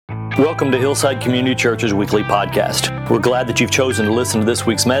Welcome to Hillside Community Church's weekly podcast. We're glad that you've chosen to listen to this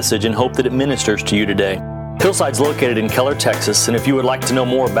week's message and hope that it ministers to you today. Hillside's located in Keller, Texas, and if you would like to know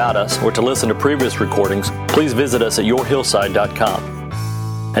more about us or to listen to previous recordings, please visit us at yourhillside.com.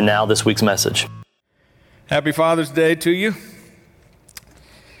 And now this week's message. Happy Father's Day to you.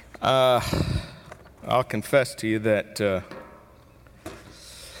 I'll confess to you that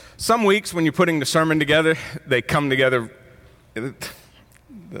some weeks when you're putting the sermon together, they come together.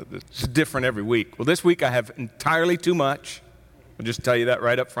 It's different every week. Well, this week I have entirely too much. I'll just tell you that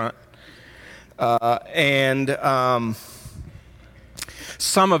right up front. And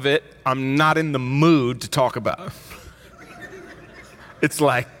some of it I'm not in the mood to talk about. It's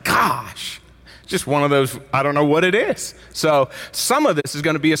like, gosh, just one of those, I don't know what it is. So some of this is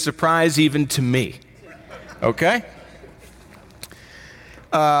going to be a surprise even to me. Okay?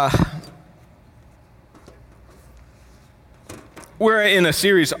 We're in a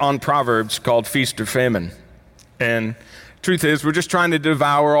series on Proverbs called Feast or Famine. And truth is, we're just trying to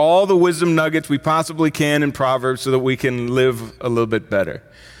devour all the wisdom nuggets we possibly can in Proverbs so that we can live a little bit better,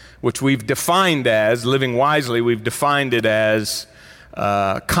 which we've defined as, living wisely, we've defined it as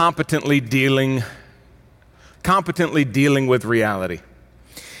competently dealing with reality.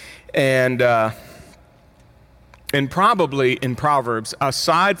 And probably in Proverbs,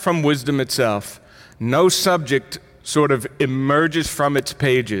 aside from wisdom itself, no subject sort of emerges from its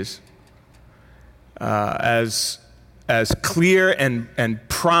pages as clear and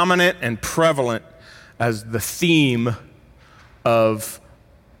prominent and prevalent as the theme of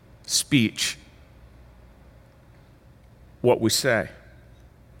speech, what we say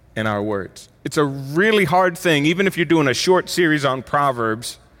in our words. It's a really hard thing, even if you're doing a short series on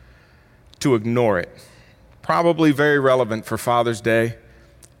Proverbs, to ignore it. Probably very relevant for Father's Day,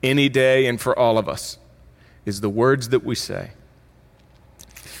 any day, and for all of us, is the words that we say.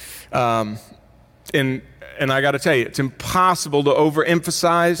 And I got to tell you, it's impossible to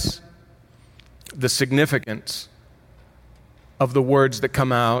overemphasize the significance of the words that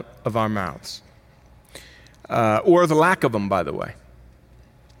come out of our mouths, or the lack of them, by the way.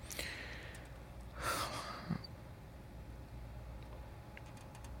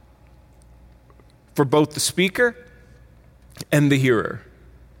 For both the speaker and the hearer,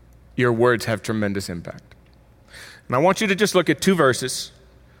 your words have tremendous impact. And I want you to just look at two verses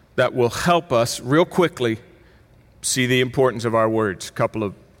that will help us real quickly see the importance of our words. A couple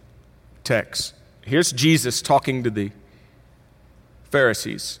of texts. Here's Jesus talking to the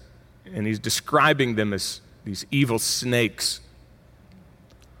Pharisees, and he's describing them as these evil snakes.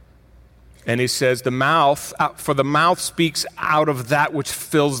 And he says, for the mouth speaks out of that which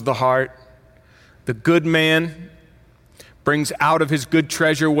fills the heart. The good man brings out of his good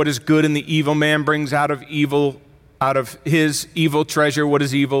treasure what is good, and the evil man brings out of his evil treasure what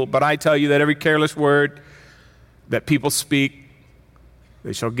is evil. But I tell you that every careless word that people speak,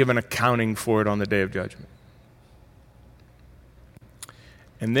 they shall give an accounting for it on the day of judgment.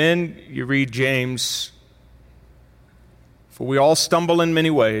 And then you read James, for we all stumble in many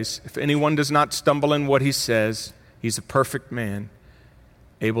ways. If anyone does not stumble in what he says, he's a perfect man,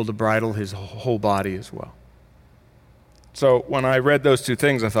 able to bridle his whole body as well. So when I read those two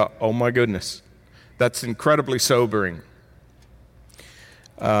things, I thought, oh my goodness, that's incredibly sobering.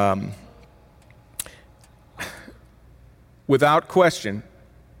 Without question,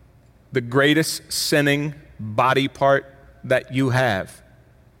 the greatest sinning body part that you have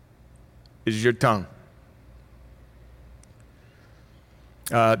is your tongue.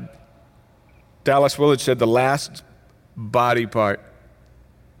 Dallas Willard said the last body part,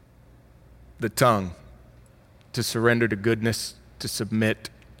 the tongue, to surrender to goodness, to submit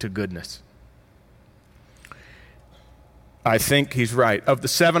to goodness. I think he's right. Of the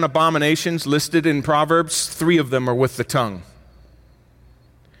 7 abominations listed in Proverbs, 3 of them are with the tongue.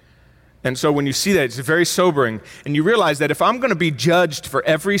 And so when you see that, it's very sobering. And you realize that if I'm going to be judged for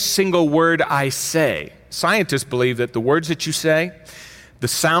every single word I say, scientists believe that the words that you say, the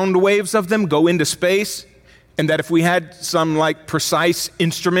sound waves of them go into space, and that if we had some precise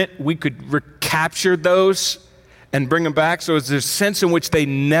instrument, we could recapture those and bring them back. So there's a sense in which they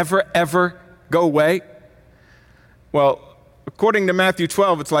never, ever go away. Well, according to Matthew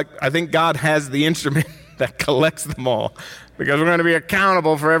 12, it's like I think God has the instrument that collects them all, because we're going to be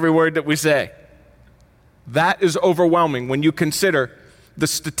accountable for every word that we say. That is overwhelming when you consider the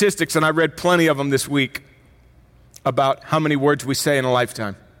statistics, and I read plenty of them this week, about how many words we say in a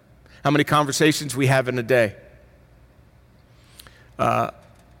lifetime, how many conversations we have in a day.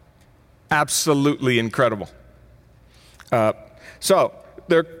 Absolutely incredible. So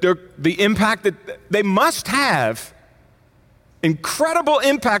the impact that they must have incredible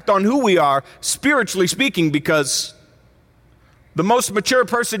impact on who we are, spiritually speaking, because the most mature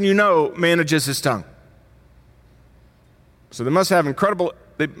person you know manages his tongue. So they must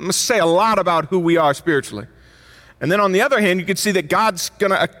say a lot about who we are spiritually. And then on the other hand, you can see that God's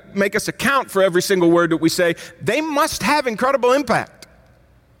going to make us account for every single word that we say. They must have incredible impact.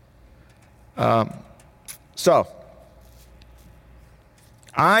 So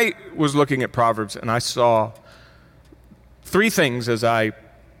I was looking at Proverbs and I saw three things as I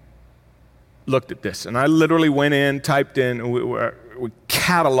looked at this. And I literally went in, typed in, and we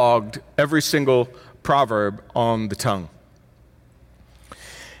cataloged every single proverb on the tongue.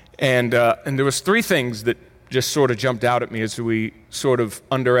 And there was three things that just sort of jumped out at me as we sort of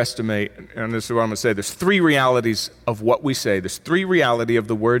underestimate, and this is what I'm going to say. There's three realities of what we say. There's three reality of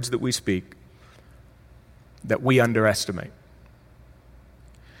the words that we speak that we underestimate.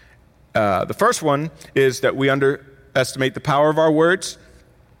 The first one is that we underestimate the power of our words.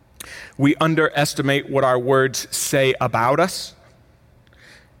 We underestimate what our words say about us.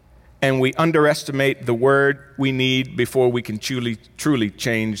 And we underestimate the word we need before we can truly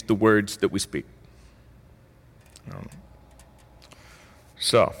change the words that we speak.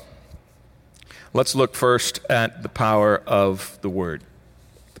 So, let's look first at the power of the word.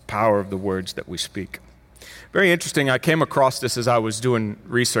 The power of the words that we speak. Very interesting. I came across this as I was doing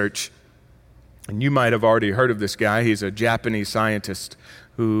research. And you might have already heard of this guy. He's a Japanese scientist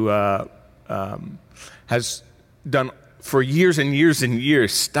who has done for years and years and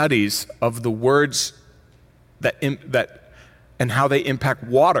years studies of the words that and how they impact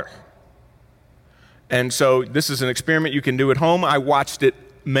water. And so this is an experiment you can do at home. I watched it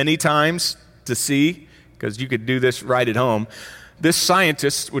many times to see, because you could do this right at home. This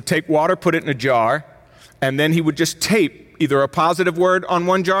scientist would take water, put it in a jar, and then he would just tape either a positive word on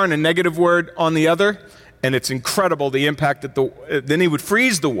one jar and a negative word on the other. And it's incredible the impact that then he would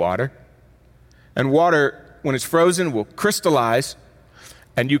freeze the water. And water, when it's frozen, will crystallize.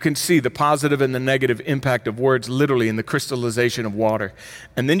 And you can see the positive and the negative impact of words literally in the crystallization of water.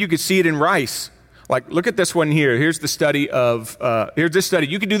 And then you can see it in rice. Like, look at this one here. Here's the study of, here's this study.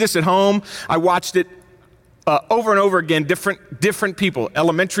 You can do this at home. I watched it over and over again. Different people.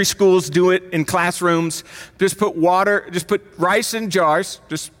 Elementary schools do it in classrooms. Just put rice in jars,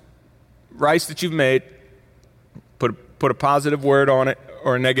 just rice that you've made. Put a positive word on it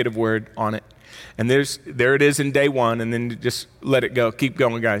or a negative word on it. And there it is in day one, and then just let it go. Keep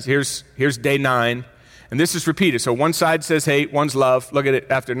going, guys. Here's day 9, and this is repeated. So one side says hate, one's love. Look at it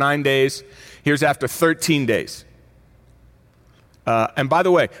after 9 days. Here's after 13 days. And by the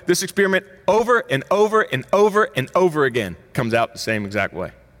way, this experiment over and over and over and over again comes out the same exact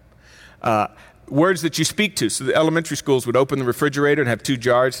way. Words that you speak to. So the elementary schools would open the refrigerator and have 2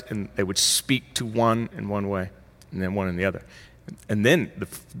 jars, and they would speak to one in one way, and then one in the other. And then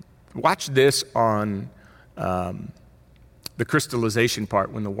watch this on the crystallization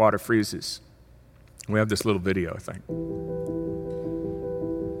part when the water freezes. We have this little video, I think.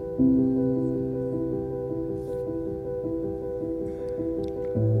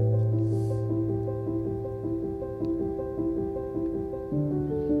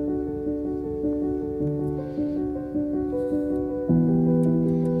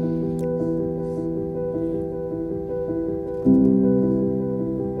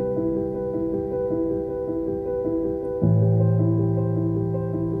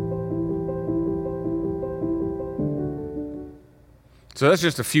 So that's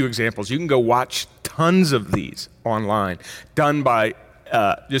just a few examples. You can go watch tons of these online, done by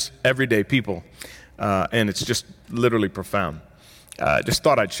just everyday people, and it's just literally profound. Just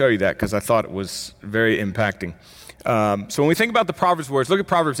thought I'd show you that because I thought it was very impacting. So when we think about the Proverbs words, look at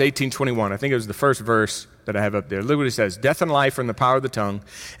Proverbs 18:21. I think it was the first verse that I have up there. Look what it says. Death and life are in the power of the tongue,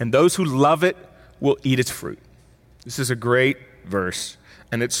 and those who love it will eat its fruit. This is a great verse,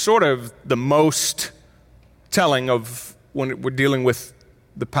 and it's sort of the most telling of when we're dealing with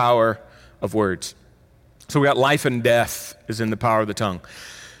the power of words. So we got life and death is in the power of the tongue.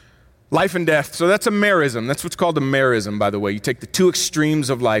 Life and death, so that's a merism. That's what's called a merism, by the way. You take the 2 extremes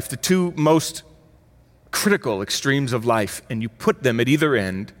of life, the 2 most critical extremes of life, and you put them at either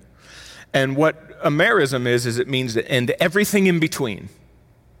end. And what a merism is it means to end everything in between.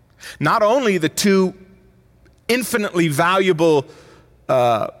 Not only the 2 infinitely valuable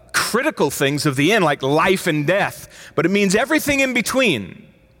critical things of the end, like life and death, but it means everything in between.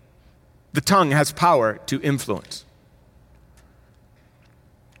 The tongue has power to influence.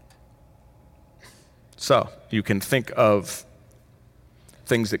 So you can think of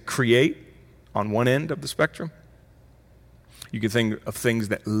things that create on one end of the spectrum. You can think of things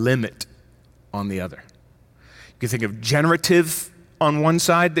that limit on the other. You can think of generative on one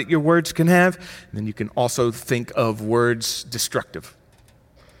side that your words can have, and then you can also think of words destructive.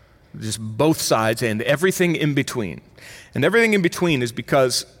 Just both sides and everything in between. And everything in between is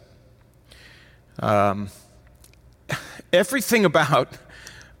because everything about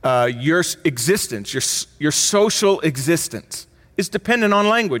your existence, your social existence, is dependent on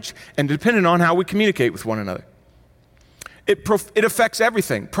language and dependent on how we communicate with one another. It affects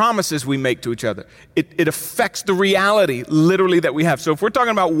everything, promises we make to each other. It affects the reality, literally, that we have. So if we're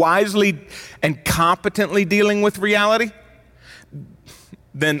talking about wisely and competently dealing with reality,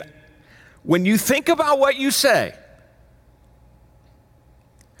 then when you think about what you say,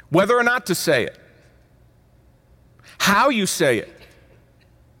 whether or not to say it, how you say it,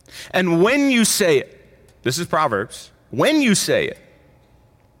 and when you say it, this is Proverbs, when you say it,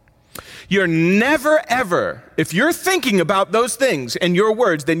 you're never ever, if you're thinking about those things and your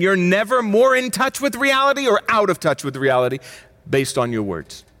words, then you're never more in touch with reality or out of touch with reality based on your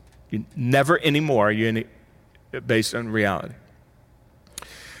words. You never anymore are you based on reality.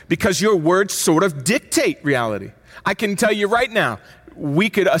 Because your words sort of dictate reality. I can tell you right now, we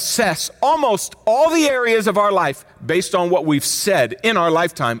could assess almost all the areas of our life based on what we've said in our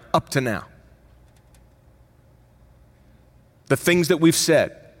lifetime up to now. The things that we've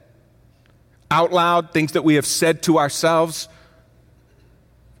said out loud, things that we have said to ourselves,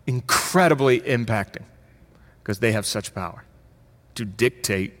 incredibly impacting because they have such power to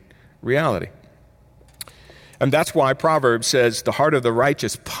dictate reality. And that's why Proverbs says the heart of the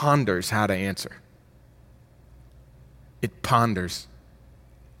righteous ponders how to answer. It ponders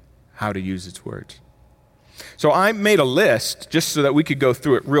how to use its words. So I made a list just so that we could go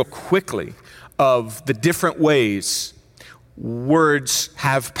through it real quickly of the different ways words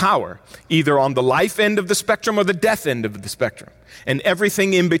have power, either on the life end of the spectrum or the death end of the spectrum, and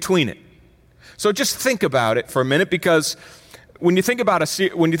everything in between it. So just think about it for a minute, because when you think about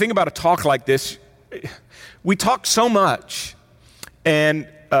a talk like this, we talk so much, and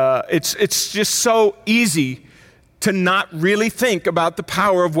it's just so easy to not really think about the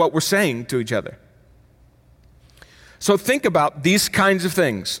power of what we're saying to each other. So think about these kinds of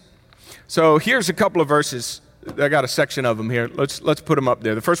things. So here's a couple of verses. I got a section of them here. Let's put them up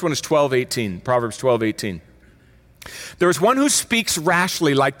there. The first one is 12:18, Proverbs 12:18. There is one who speaks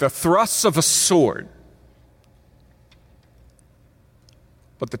rashly like the thrusts of a sword,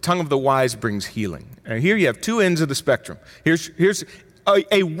 but the tongue of the wise brings healing. And here you have two ends of the spectrum. Here's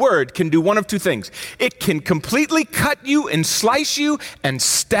a word can do one of two things. It can completely cut you and slice you and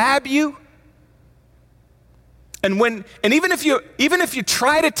stab you. And even if you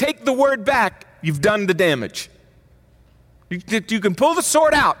try to take the word back, you've done the damage. You can pull the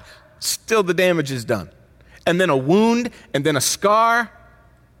sword out, still the damage is done. And then a wound, and then a scar.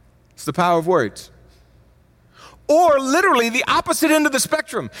 It's the power of words. Or literally the opposite end of the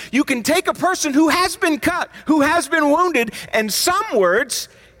spectrum. You can take a person who has been cut, who has been wounded, and some words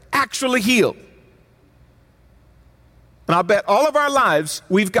actually heal. And I'll bet all of our lives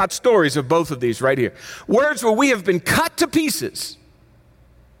we've got stories of both of these right here. Words where we have been cut to pieces.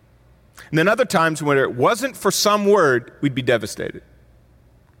 And then other times when it wasn't for some word, we'd be devastated.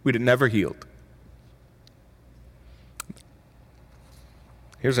 We'd have never healed.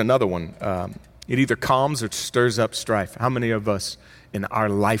 Here's another one. It either calms or stirs up strife. How many of us in our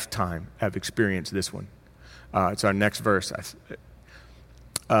lifetime have experienced this one? It's our next verse.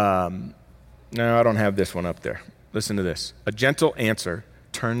 No, I don't have this one up there. Listen to this. A gentle answer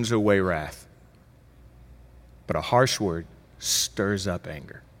turns away wrath, but a harsh word stirs up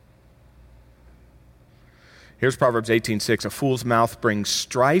anger. Here's Proverbs 18:6. A fool's mouth brings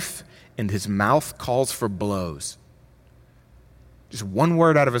strife, and his mouth calls for blows. Just one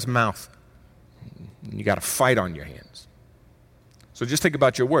word out of his mouth, and you got a fight on your hands. So just think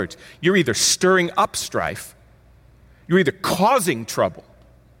about your words. You're either stirring up strife, you're either causing trouble,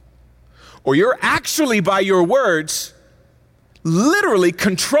 or you're actually, by your words, literally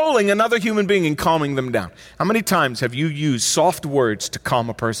controlling another human being and calming them down. How many times have you used soft words to calm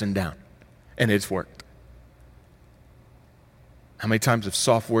a person down, and it's worked? How many times have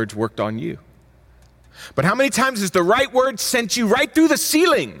soft words worked on you? But how many times has the right word sent you right through the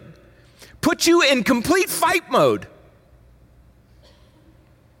ceiling, put you in complete fight mode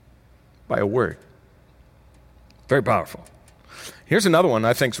by a word? Very powerful. Here's another one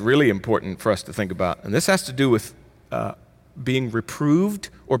I think is really important for us to think about, and this has to do with being reproved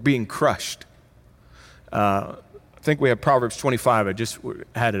or being crushed. I think we have Proverbs 25. I just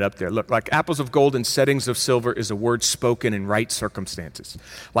had it up there. Look, like apples of gold and settings of silver is a word spoken in right circumstances.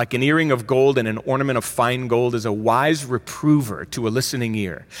 Like an earring of gold and an ornament of fine gold is a wise reprover to a listening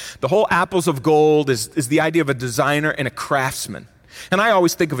ear. The whole apples of gold is the idea of a designer and a craftsman. And I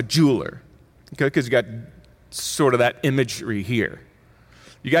always think of a jeweler, okay, because you got sort of that imagery here.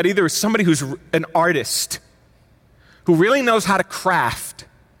 You got either somebody who's an artist who really knows how to craft,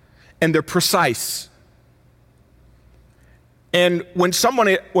 and they're precise. And when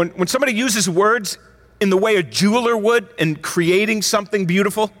somebody uses words in the way a jeweler would in creating something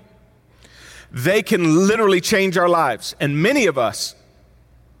beautiful, they can literally change our lives. And many of us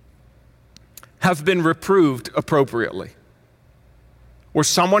have been reproved appropriately, where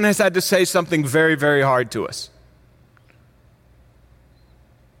someone has had to say something very, very hard to us.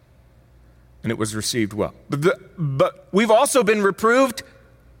 And it was received well. But we've also been reproved,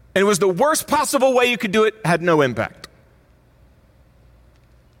 and it was the worst possible way you could do it, had no impact.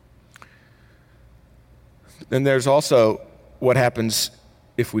 Then there's also what happens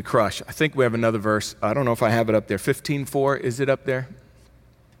if we crush. I think we have another verse. I don't know if I have it up there. 15:4, is it up there?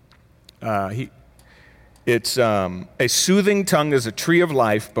 It's a soothing tongue is a tree of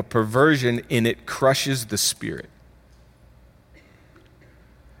life, but perversion in it crushes the spirit.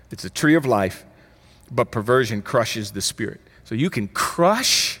 It's a tree of life, but perversion crushes the spirit. So you can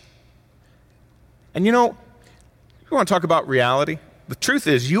crush. And you want to talk about reality? The truth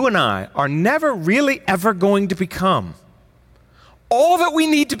is, you and I are never really ever going to become all that we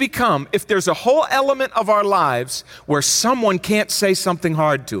need to become if there's a whole element of our lives where someone can't say something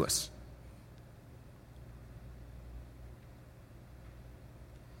hard to us.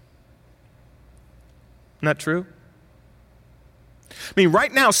 Isn't that true? I mean,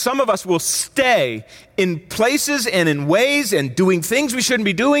 right now, some of us will stay in places and in ways and doing things we shouldn't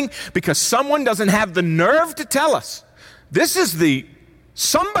be doing because someone doesn't have the nerve to tell us.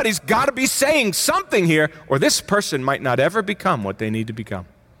 Somebody's got to be saying something here, or this person might not ever become what they need to become.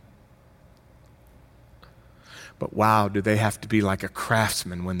 But wow, do they have to be like a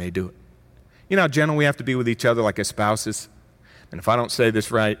craftsman when they do it. You know how gentle we have to be with each other like as spouses? And if I don't say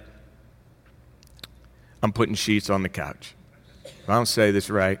this right, I'm putting sheets on the couch. If I don't say this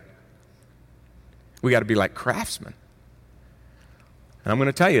right, we got to be like craftsmen. And I'm going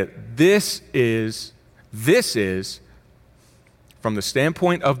to tell you, this is from the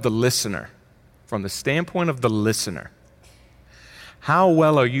standpoint of the listener, how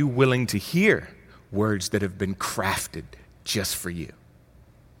well are you willing to hear words that have been crafted just for you?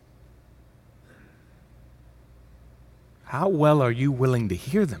 How well are you willing to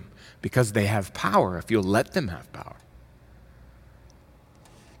hear them? Because they have power if you'll let them have power.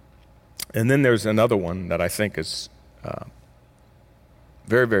 And then there's another one that I think is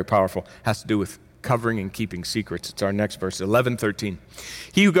very, very powerful. Has to do with covering and keeping secrets. It's our next verse, 11:13.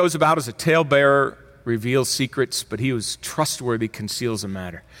 He who goes about as a talebearer reveals secrets, but he who is trustworthy conceals a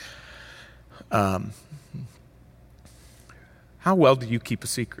matter. How well do you keep a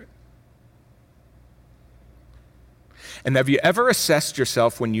secret? And have you ever assessed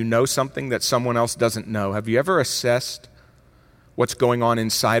yourself when you know something that someone else doesn't know? Have you ever assessed what's going on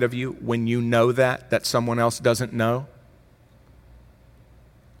inside of you when you know that someone else doesn't know?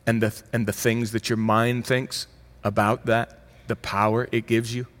 And the things that your mind thinks about that, the power it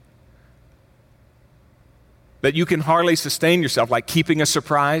gives you? That you can hardly sustain yourself, like keeping a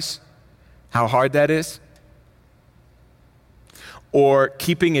surprise, how hard that is? Or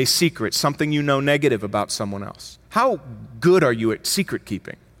keeping a secret, something you know negative about someone else. How good are you at secret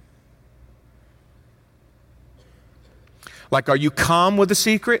keeping? Like, are you calm with a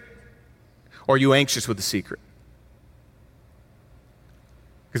secret, or are you anxious with a secret?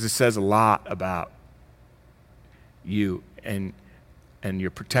 Because it says a lot about you and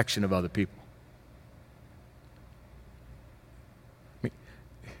your protection of other people. I mean,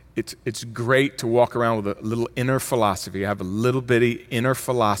 it's great to walk around with a little inner philosophy. I have a little bitty inner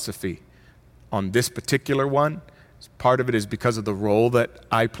philosophy on this particular one. Part of it is because of the role that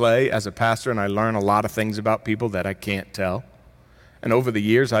I play as a pastor, and I learn a lot of things about people that I can't tell. And over the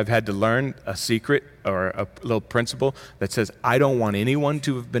years, I've had to learn a secret or a little principle that says, I don't want anyone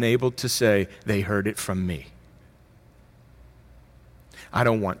to have been able to say they heard it from me. I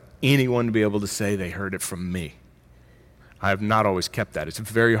don't want anyone to be able to say they heard it from me. I have not always kept that. It's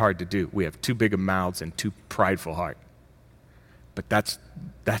very hard to do. We have too big of mouths and too prideful heart. But that's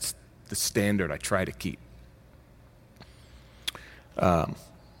the standard I try to keep. But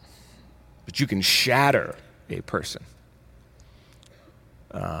you can shatter a person.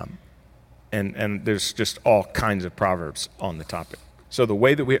 And there's just all kinds of proverbs on the topic. So the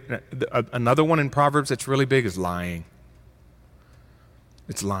way that another one in Proverbs that's really big is lying.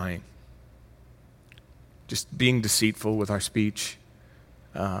 It's lying. Just being deceitful with our speech.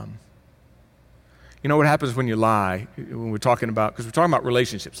 You know what happens when you lie, when we're talking about, because we're talking about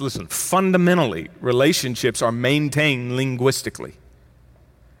relationships. Listen, fundamentally, relationships are maintained linguistically.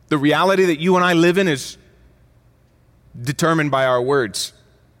 The reality that you and I live in is determined by our words.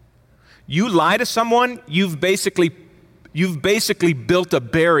 You lie to someone, you've basically built a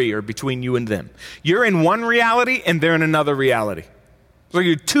barrier between you and them. You're in one reality and they're in another reality. So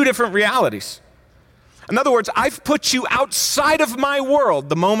you're two different realities. In other words, I've put you outside of my world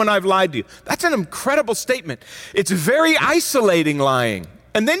the moment I've lied to you. That's an incredible statement. It's very isolating lying.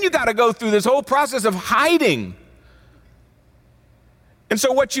 And then you got to go through this whole process of hiding. And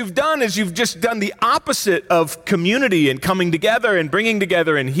so what you've done is you've just done the opposite of community and coming together and bringing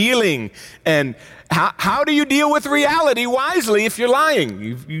together and healing. And how do you deal with reality wisely if you're lying?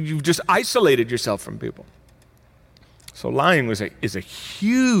 You've just isolated yourself from people. So lying is a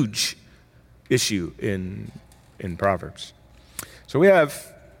huge issue in Proverbs. So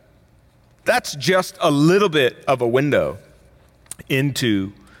that's just a little bit of a window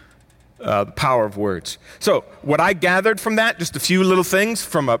into the power of words. So what I gathered from that, just a few little things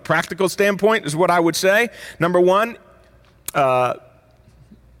from a practical standpoint, is what I would say. Number one,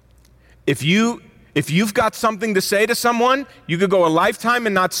 if you've got something to say to someone, you could go a lifetime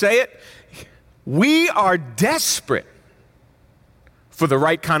and not say it. We are desperate for the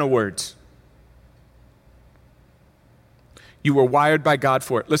right kind of words. You were wired by God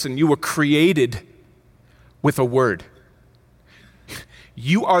for it. Listen, you were created with a word.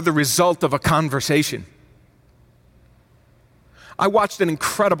 You are the result of a conversation. I watched an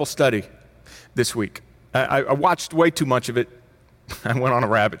incredible study this week. I watched way too much of it. I went on a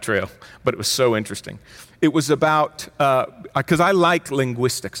rabbit trail, but it was so interesting. It was about, because I like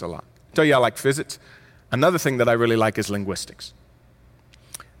linguistics a lot. I tell you I like physics. Another thing that I really like is linguistics.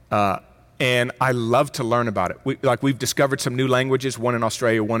 And I love to learn about it. We've discovered some new languages, one in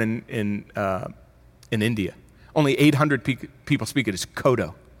Australia, one in India. Only 800 people speak it. It's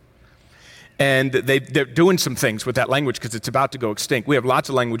Kodo. And they're doing some things with that language because it's about to go extinct. We have lots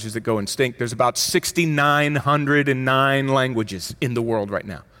of languages that go extinct. There's about 6,909 languages in the world right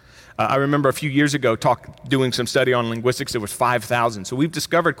now. I remember a few years ago doing some study on linguistics. There was 5,000. So we've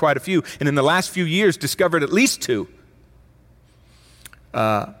discovered quite a few. And in the last few years, discovered at least 2.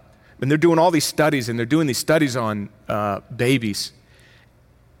 And they're doing all these studies, and they're doing these studies on babies.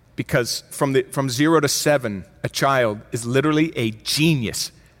 Because from 0 to 7, a child is literally a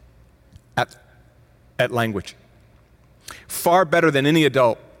genius at language. Far better than any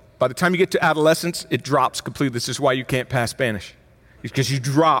adult. By the time you get to adolescence, it drops completely. This is why you can't pass Spanish. Because you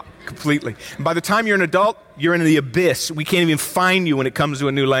drop completely. And by the time you're an adult, you're in the abyss. We can't even find you when it comes to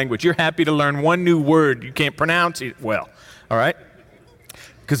a new language. You're happy to learn one new word. You can't pronounce it well. All right?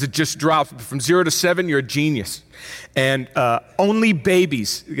 Because it just drops. From 0 to 7, you're a genius. And only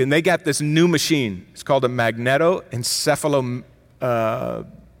babies, and they got this new machine. It's called a magnetoencephalo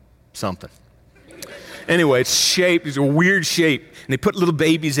something. Anyway, it's shaped, it's a weird shape. And they put little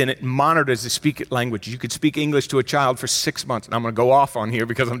babies in it and monitor as they speak language. You could speak English to a child for 6 months. And I'm going to go off on here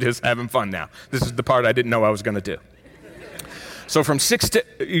because I'm just having fun now. This is the part I didn't know I was going to do. So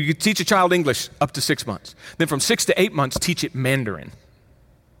you could teach a child English up to 6 months. Then from 6 to 8 months, teach it Mandarin.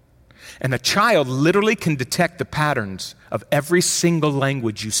 And a child literally can detect the patterns of every single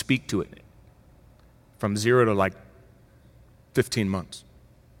language you speak to it from 0 to 15 months.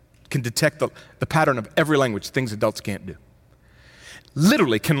 Can detect the pattern of every language, things adults can't do.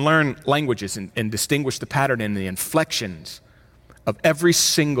 Literally can learn languages and distinguish the pattern and the inflections of every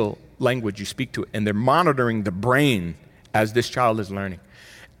single language you speak to it. And they're monitoring the brain as this child is learning.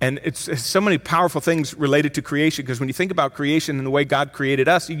 And it's so many powerful things related to creation, because when you think about creation and the way God created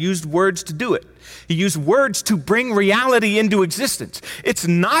us, He used words to do it. He used words to bring reality into existence. It's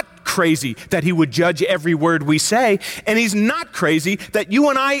not crazy that He would judge every word we say, and He's not crazy that you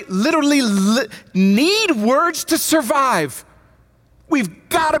and I literally need words to survive. We've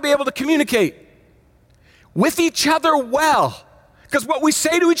got to be able to communicate with each other well. Because what we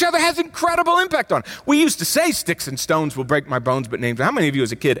say to each other has incredible impact on it. We used to say sticks and stones will break my bones, but names. How many of you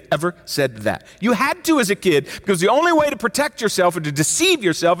as a kid ever said that? You had to as a kid, because the only way to protect yourself and to deceive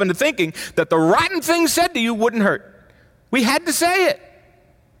yourself into thinking that the rotten thing said to you wouldn't hurt. We had to say it.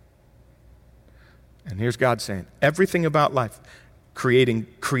 And here's God saying, everything about life, creating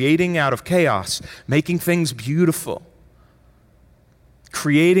out of chaos, making things beautiful,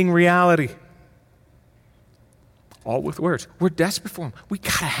 creating reality. All with words. We're desperate for them. We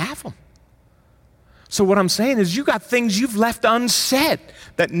got to have them. So what I'm saying is you got things you've left unsaid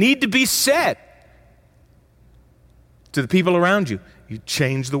that need to be said to the people around you. You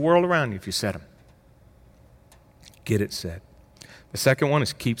change the world around you if you said them. Get it said. The second one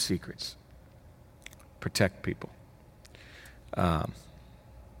is keep secrets. Protect people.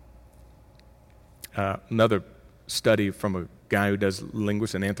 Another study from a guy who does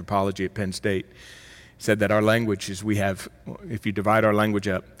linguistics and anthropology at Penn State said that our language is if you divide our language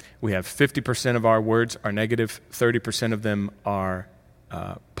up, we have 50% of our words are negative, 30% of them are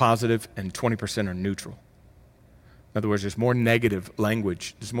positive, and 20% are neutral. In other words, there's more negative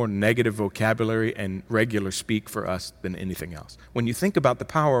language, there's more negative vocabulary and regular speak for us than anything else. When you think about the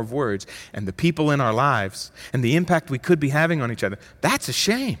power of words and the people in our lives and the impact we could be having on each other, that's a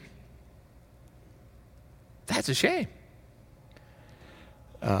shame. That's a shame.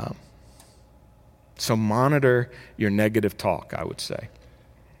 So monitor your negative talk, I would say.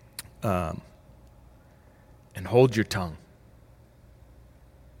 And hold your tongue.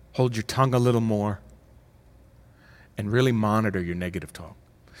 Hold your tongue a little more. And really monitor your negative talk.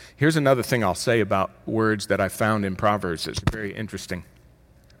 Here's another thing I'll say about words that I found in Proverbs that's very interesting.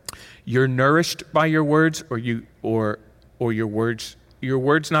 You're nourished by your words, or your words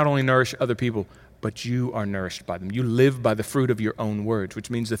not only nourish other people, but you are nourished by them. You live by the fruit of your own words, which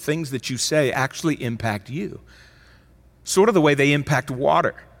means the things that you say actually impact you. Sort of the way they impact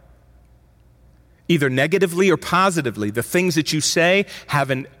water. Either negatively or positively, the things that you say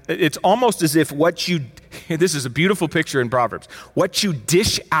it's almost as if this is a beautiful picture in Proverbs. What you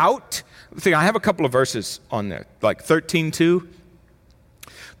dish out, I have a couple of verses on there, like 13:2.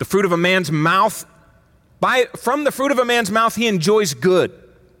 The fruit of a man's mouth, from the fruit of a man's mouth he enjoys good.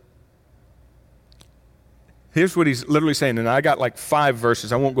 Here's what he's literally saying, and I got like 5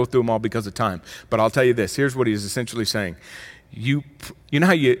 verses. I won't go through them all because of time, but I'll tell you this. Here's what he's essentially saying. You know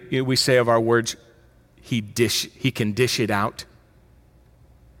how we say of our words, he can dish it out?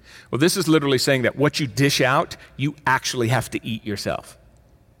 Well, this is literally saying that what you dish out, you actually have to eat yourself.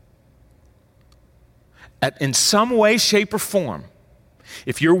 In some way, shape, or form,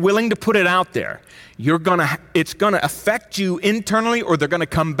 if you're willing to put it out there, it's going to affect you internally, or they're going to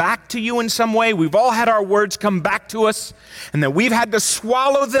come back to you in some way. We've all had our words come back to us, and then we've had to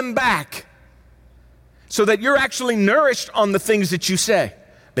swallow them back so that you're actually nourished on the things that you say.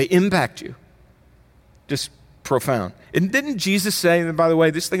 They impact you. Just profound. And didn't Jesus say, and by the way,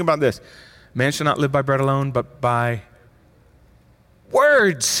 just think about this, man shall not live by bread alone, but by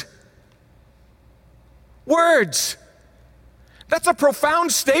words. Words. That's a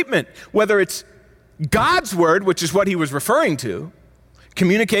profound statement, whether it's God's word, which is what he was referring to,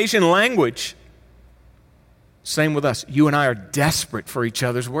 communication, language. Same with us. You and I are desperate for each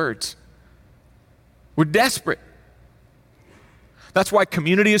other's words. We're desperate. That's why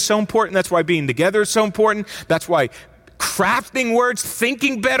community is so important. That's why being together is so important. That's why crafting words,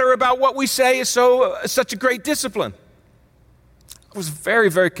 thinking better about what we say is such a great discipline. I was very,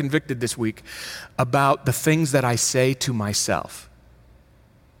 very convicted this week about the things that I say to myself.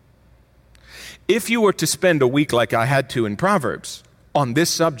 If you were to spend a week like I had to in Proverbs on this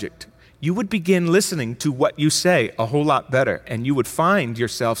subject, you would begin listening to what you say a whole lot better, and you would find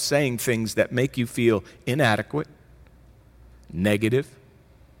yourself saying things that make you feel inadequate, negative.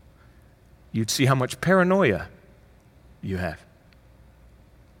 You'd see how much paranoia you have,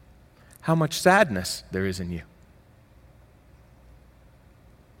 how much sadness there is in you,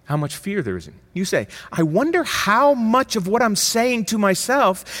 how much fear there is in you. You say, I wonder how much of what I'm saying to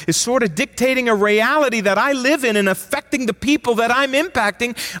myself is sort of dictating a reality that I live in and affecting the people that I'm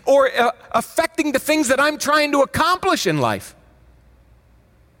impacting, or affecting the things that I'm trying to accomplish in life.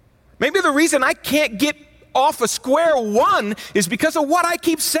 Maybe the reason I can't get off a square one is because of what I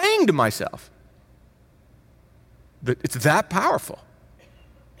keep saying to myself. It's that powerful.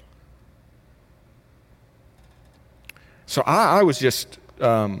 So I was just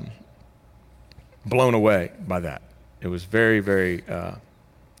blown away by that. It was very, very...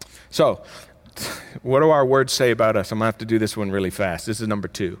 So, what do our words say about us? I'm going to have to do this one really fast. This is number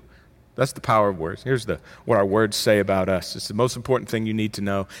 2. That's the power of words. Here's what our words say about us. It's the most important thing you need to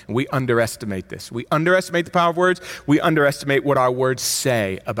know. And we underestimate this. We underestimate the power of words. We underestimate what our words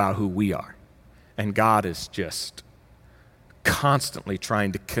say about who we are. And God is just constantly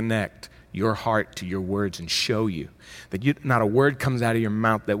trying to connect your heart to your words and show you that not a word comes out of your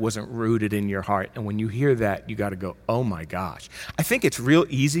mouth that wasn't rooted in your heart. And when you hear that, you got to go, oh my gosh. I think it's real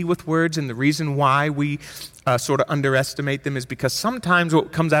easy with words, and the reason why we sort of underestimate them is because sometimes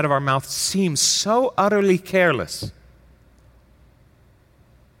what comes out of our mouth seems so utterly careless.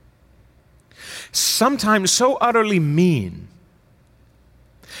 Sometimes so utterly mean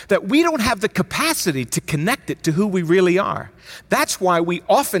that we don't have the capacity to connect it to who we really are. That's why we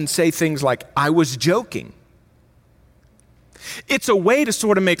often say things like, I was joking. It's a way to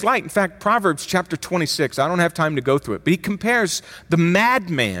sort of make light. In fact, Proverbs chapter 26, I don't have time to go through it, but he compares the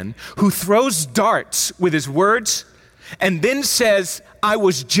madman who throws darts with his words and then says, I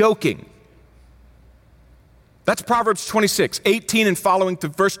was joking. That's Proverbs 26, 18 and following to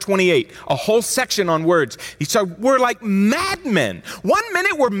verse 28, a whole section on words. He said, we're like madmen. 1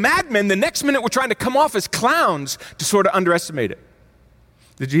 minute we're madmen, the next minute we're trying to come off as clowns to sort of underestimate it.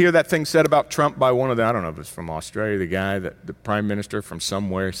 Did you hear that thing said about Trump by one of the, I don't know if it's from Australia, the guy, the prime minister from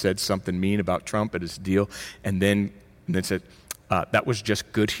somewhere said something mean about Trump at his deal, and then said, that was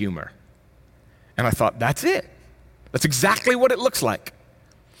just good humor. And I thought, that's it. That's exactly what it looks like.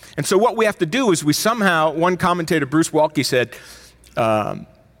 And so what we have to do is we somehow, one commentator, Bruce Walke, said,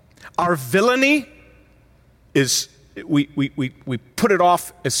 our villainy is, we put it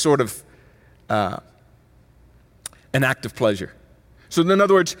off as sort of an act of pleasure. So in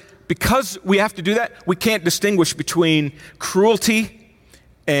other words, because we have to do that, we can't distinguish between cruelty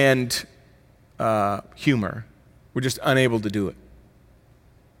and humor. We're just unable to do it.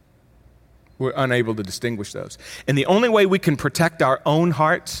 We're unable to distinguish those. And the only way we can protect our own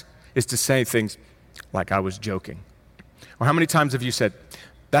hearts is to say things like, I was joking. Or how many times have you said,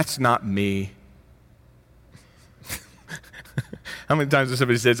 that's not me? How many times has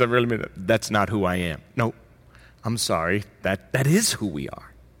somebody said something really mean, that's not who I am? No, I'm sorry, that is who we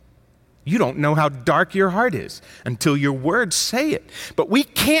are. You don't know how dark your heart is until your words say it. But we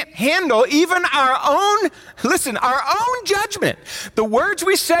can't handle even our own judgment. The words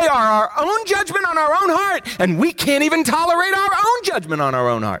we say are our own judgment on our own heart, and we can't even tolerate our own judgment on our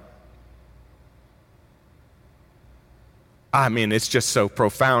own heart. I mean, it's just so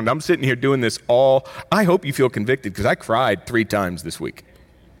profound. I'm sitting here doing this I hope you feel convicted, because I cried 3 times this week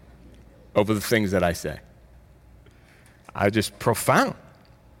over the things that I say. Profound.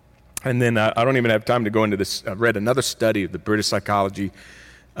 And then I don't even have time to go into this. I read another study of the British Psychology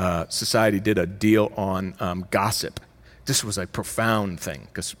Society did a deal on gossip. This was a profound thing,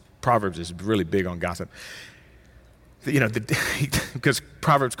 because Proverbs is really big on gossip. Because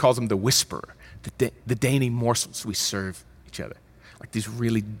Proverbs calls them the whisperer, the dainty morsels we serve each other. Like these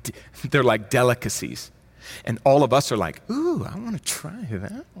really, they're like delicacies. And all of us are like, ooh, I want to try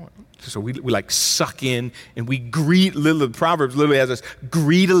that one. So we like suck in, and the Proverbs literally has us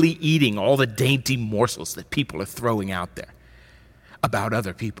greedily eating all the dainty morsels that people are throwing out there about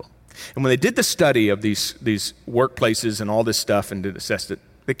other people. And when they did the study of these workplaces and all this stuff and assessed it,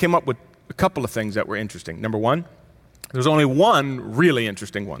 they came up with a couple of things that were interesting. Number one, there's only one really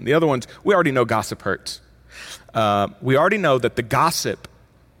interesting one. The other ones, we already know gossip hurts. We already know that the gossip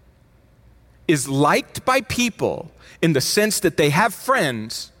is liked by people in the sense that they have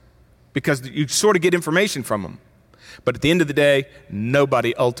friends because you sort of get information from them. But at the end of the day,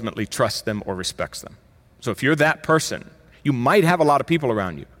 nobody ultimately trusts them or respects them. So if you're that person, you might have a lot of people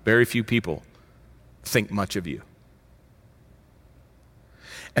around you. Very few people think much of you.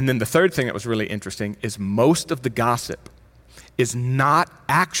 And then the third thing that was really interesting is most of the gossip is not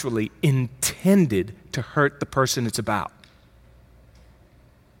actually intended to hurt the person it's about.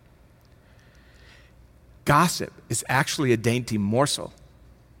 Gossip is actually a dainty morsel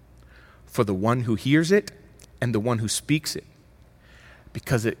for the one who hears it and the one who speaks it,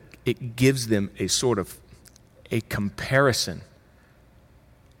 because it gives them a sort of a comparison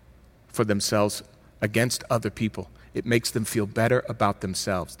for themselves against other people. It makes them feel better about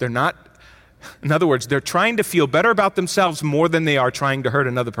themselves. In other words, they're trying to feel better about themselves more than they are trying to hurt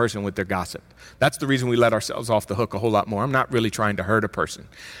another person with their gossip. That's the reason we let ourselves off the hook a whole lot more. I'm not really trying to hurt a person.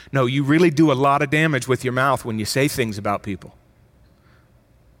 No, you really do a lot of damage with your mouth when you say things about people.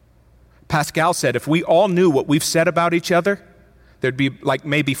 Pascal said, if we all knew what we've said about each other, there'd be like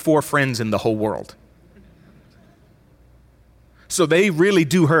maybe 4 friends in the whole world. So they really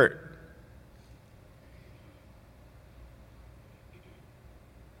do hurt.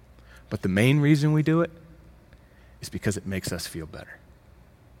 But the main reason we do it is because it makes us feel better.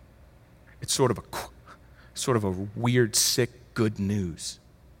 It's sort of a weird, sick good news.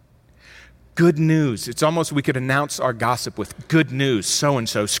 Good news. It's almost we could announce our gossip with good news.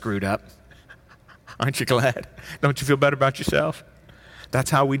 So-and-so screwed up. Aren't you glad? Don't you feel better about yourself?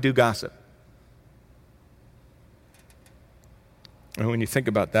 That's how we do gossip. And when you think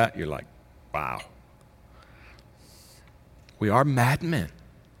about that, you're like, wow. We are madmen.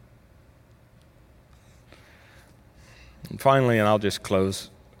 And finally, and I'll just close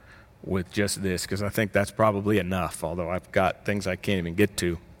with just this, because I think that's probably enough, although I've got things I can't even get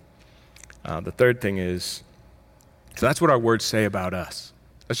to. The third thing is, so that's what our words say about us.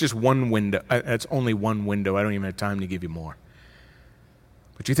 That's just one window. That's only one window. I don't even have time to give you more.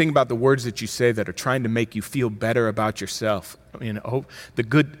 But you think about the words that you say that are trying to make you feel better about yourself.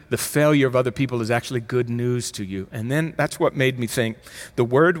 The failure of other people is actually good news to you. And then that's what made me think the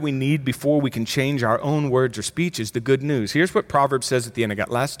word we need before we can change our own words or speech is the good news. Here's what Proverbs says at the end. I got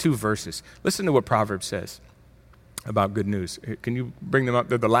last two verses. Listen to what Proverbs says about good news. Can you bring them up?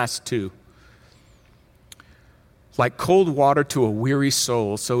 They're the last two. Like cold water to a weary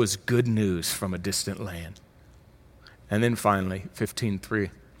soul, so is good news from a distant land. And then finally,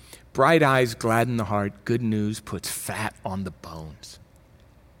 15:3, bright eyes gladden the heart, good news puts fat on the bones.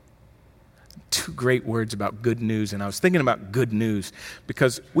 Two great words about good news, and I was thinking about good news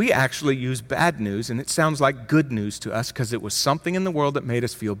because we actually use bad news, and it sounds like good news to us because it was something in the world that made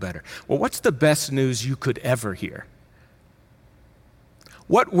us feel better. Well, what's the best news you could ever hear?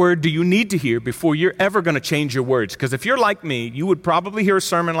 What word do you need to hear before you're ever going to change your words? Because if you're like me, you would probably hear a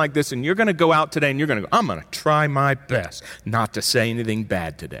sermon like this, and you're going to go out today and you're going to go, I'm going to try my best not to say anything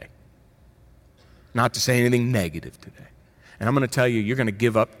bad today, not to say anything negative today. And I'm going to tell you, you're going to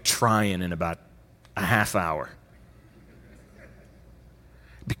give up trying in about a half hour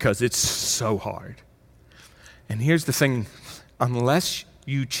because it's so hard. And here's the thing, unless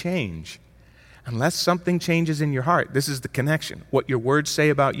you change, unless something changes in your heart, this is the connection. What your words say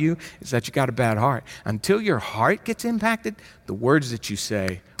about you is that you got a bad heart. Until your heart gets impacted, the words that you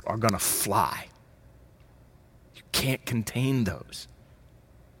say are going to fly. You can't contain those.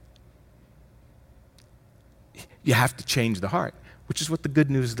 You have to change the heart, which is what the good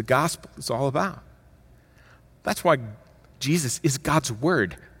news of the gospel is all about. That's why Jesus is God's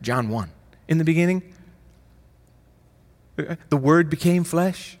word, John 1. In the beginning, the word became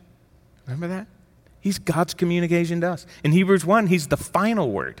flesh. Remember that? He's God's communication to us. In Hebrews 1, he's the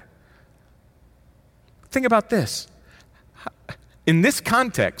final word. Think about this. In this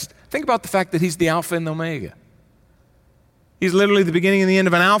context, think about the fact that he's the Alpha and the Omega. He's literally the beginning and the end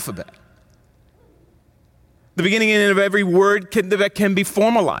of an alphabet. The beginning and end of every word that can be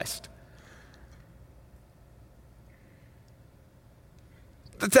formalized.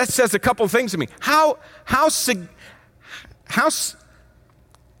 That says a couple of things to me. How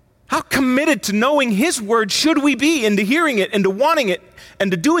committed to knowing his word should we be into hearing it and to wanting it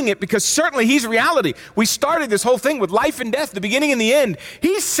and to doing it, because certainly he's reality. We started this whole thing with life and death, the beginning and the end.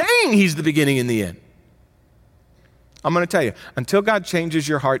 He's saying he's the beginning and the end. I'm going to tell you, until God changes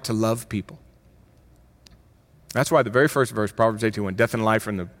your heart to love people. That's why the very first verse, Proverbs 18:1, death and life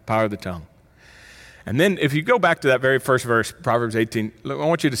are in the power of the tongue. And then if you go back to that very first verse, Proverbs 18, I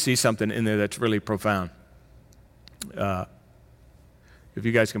want you to see something in there that's really profound. If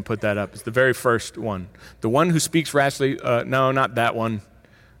you guys can put that up. It's the very first one. The one who speaks rashly, no, not that one.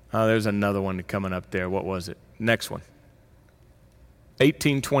 There's another one coming up there. What was it? Next one.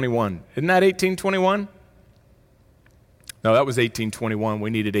 18:21. Isn't that 18:21? No, that was 18:21. We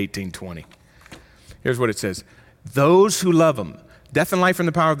needed 18:20. Here's what it says. Those who love him, death and life are in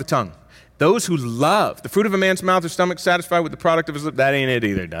the power of the tongue. Those who love, the fruit of a man's mouth or stomach satisfied with the product of his lip. That ain't it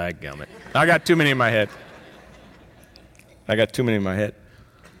either, dadgummit. I got too many in my head.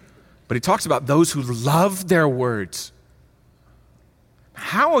 But he talks about those who love their words.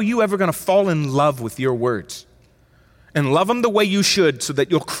 How are you ever going to fall in love with your words and love them the way you should so that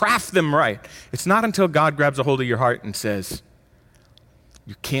you'll craft them right? It's not until God grabs a hold of your heart and says,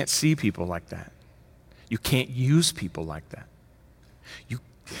 you can't see people like that. You can't use people like that. You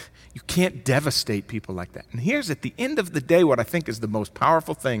can't devastate people like that. And here's at the end of the day what I think is the most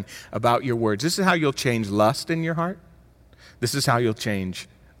powerful thing about your words. This is how you'll change lust in your heart. This is how you'll change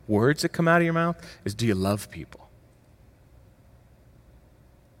words that come out of your mouth, is do you love people?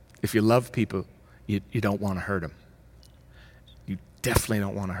 If you love people, you don't want to hurt them. You definitely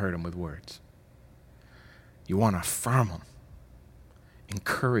don't want to hurt them with words. You want to affirm them,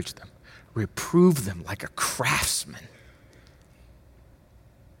 encourage them, reprove them like a craftsman.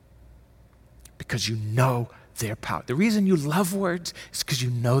 Because you know their power. The reason you love words is because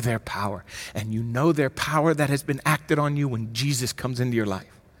you know their power. And you know their power that has been acted on you when Jesus comes into your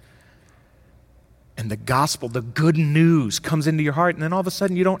life. And the gospel, the good news comes into your heart, and then all of a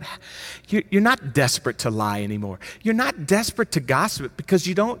sudden you're not desperate to lie anymore. You're not desperate to gossip because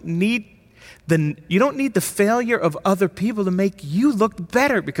you don't need the failure of other people to make you look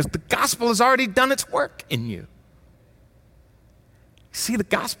better, because the gospel has already done its work in you. See, the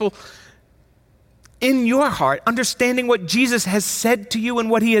gospel in your heart, understanding what Jesus has said to you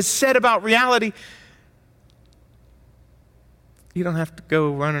and what he has said about reality, you don't have to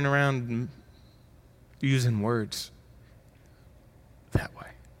go running around using words that way.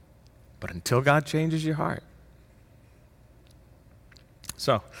 But until God changes your heart.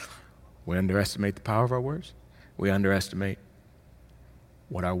 So, we underestimate the power of our words. We underestimate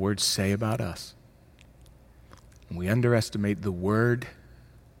what our words say about us. And we underestimate the word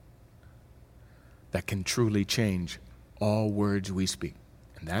that can truly change all words we speak.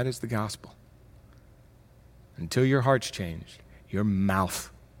 And that is the gospel. Until your heart's changed, your mouth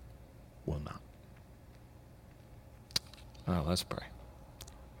will not. Well, let's pray.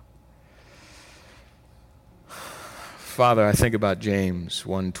 Father, I think about James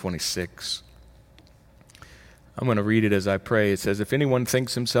 1:26. I'm going to read it as I pray. It says, if anyone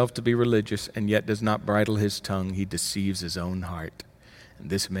thinks himself to be religious and yet does not bridle his tongue, he deceives his own heart, and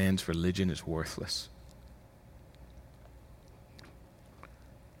this man's religion is worthless.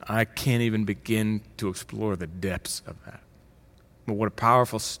 I can't even begin to explore the depths of that. But what a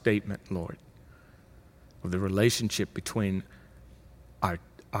powerful statement, Lord, of the relationship between our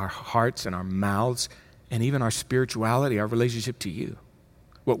hearts and our mouths and even our spirituality, our relationship to you,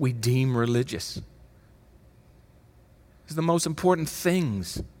 what we deem religious. Is the most important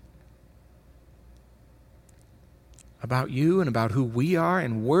things about you and about who we are,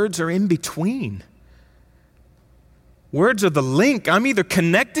 and words are in between. Words are the link. I'm either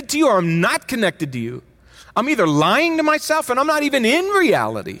connected to you or I'm not connected to you. I'm either lying to myself and I'm not even in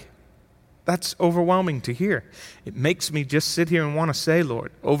reality. That's overwhelming to hear. It makes me just sit here and want to say,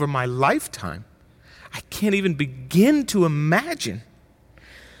 Lord, over my lifetime, I can't even begin to imagine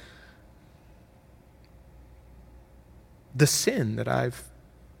the sin that I've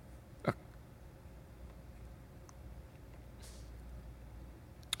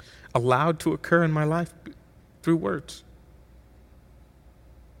allowed to occur in my life through words.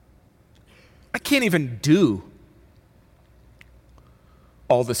 I can't even do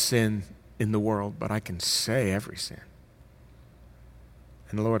all the sin in the world, but I can say every sin.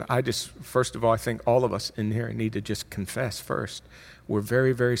 And Lord, first of all, I think all of us in here need to just confess first. We're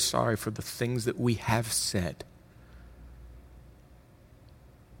very, very sorry for the things that we have said.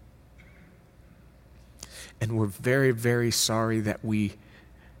 And we're very, very sorry that we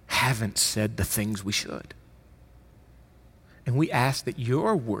haven't said the things we should. And we ask that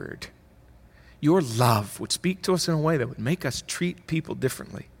your word, your love would speak to us in a way that would make us treat people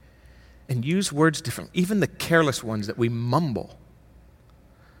differently and use words differently, even the careless ones that we mumble,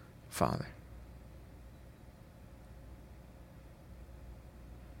 Father.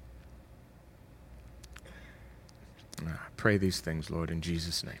 I pray these things, Lord, in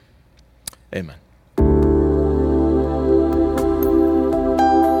Jesus' name. Amen.